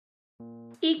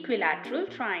Equilateral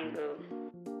triangle.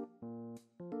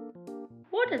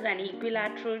 What is an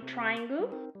equilateral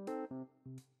triangle?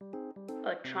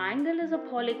 A triangle is a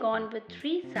polygon with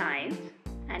three sides.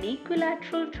 An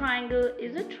equilateral triangle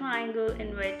is a triangle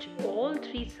in which all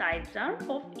three sides are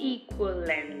of equal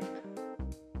length.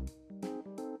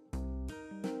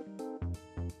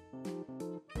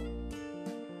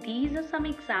 These are some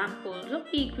examples of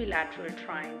equilateral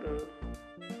triangle.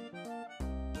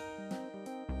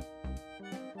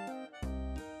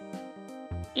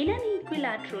 In an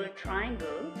equilateral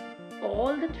triangle,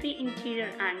 all the three interior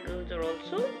angles are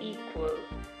also equal.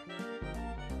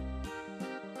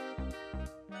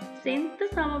 Since the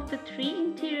sum of the three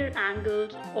interior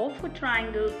angles of a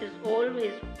triangle is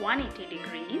always 180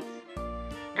 degrees,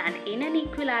 and in an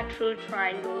equilateral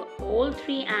triangle all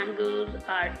three angles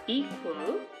are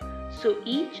equal, so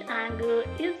each angle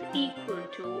is equal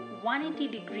to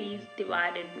 180 degrees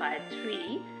divided by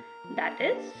 3, that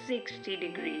is 60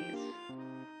 degrees.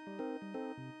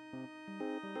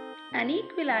 An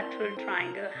equilateral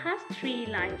triangle has three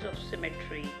lines of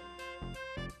symmetry.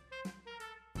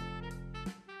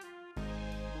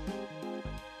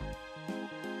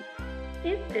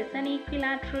 Is this an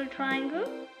equilateral triangle?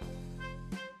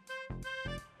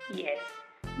 Yes,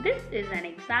 this is an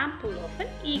example of an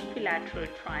equilateral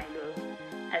triangle,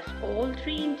 as all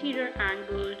three interior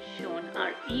angles shown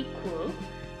are equal,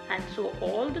 and so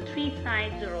all the three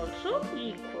sides are also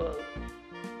equal.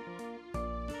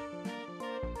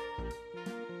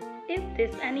 Is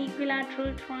this an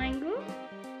equilateral triangle?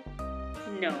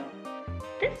 No,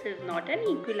 this is not an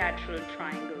equilateral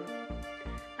triangle,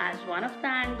 as one of the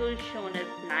angles shown is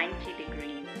 90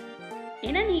 degrees.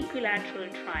 In an equilateral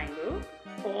triangle,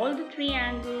 all the three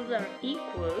angles are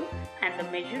equal and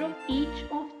the measure of each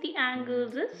of the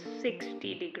angles is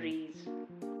 60 degrees.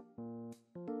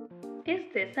 Is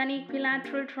this an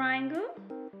equilateral triangle?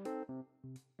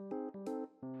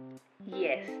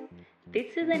 Yes,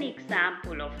 this is an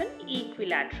example of an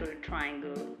equilateral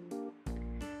triangle.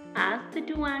 As the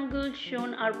two angles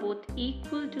shown are both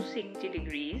equal to 60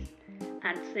 degrees,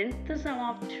 and since the sum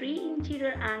of three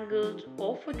interior angles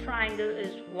of a triangle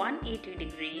is 180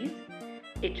 degrees,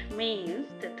 it means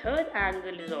the third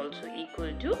angle is also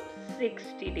equal to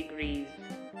 60 degrees.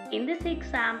 In this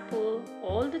example,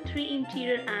 all the three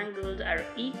interior angles are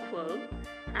equal,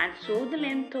 and so the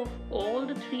length of all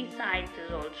the three sides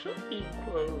is also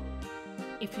equal.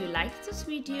 If you liked this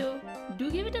video,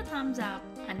 do give it a thumbs up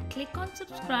and click on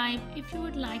subscribe if you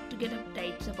would like to get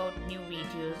updates about new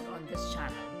videos on this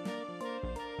channel.